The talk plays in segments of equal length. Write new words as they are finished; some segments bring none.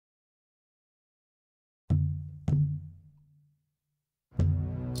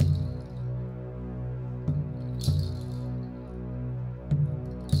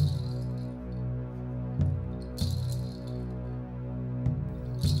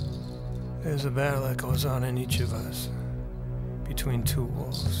There's a battle that goes on in each of us between two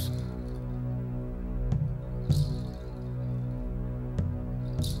wolves.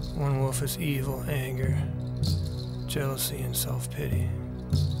 One wolf is evil, anger, jealousy, and self-pity.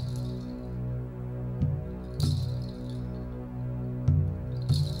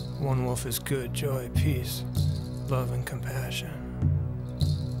 One wolf is good, joy, peace, love, and compassion.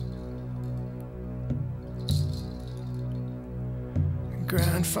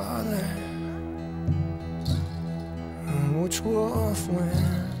 Grandfather, which wolf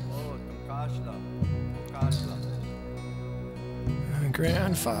wins?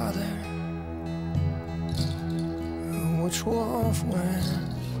 Grandfather, which wolf wins?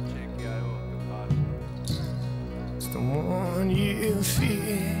 It's the one you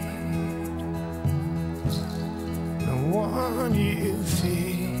feed, the one you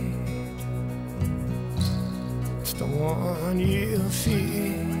feed. It's the one you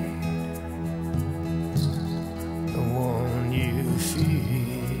feed, the one you feed.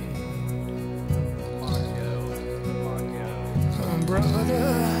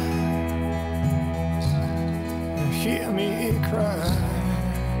 Brother, hear me cry.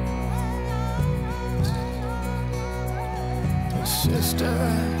 Sister,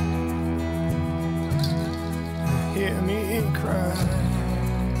 hear me cry.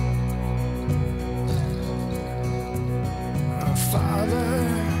 Father,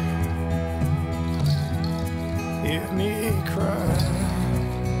 hear me cry.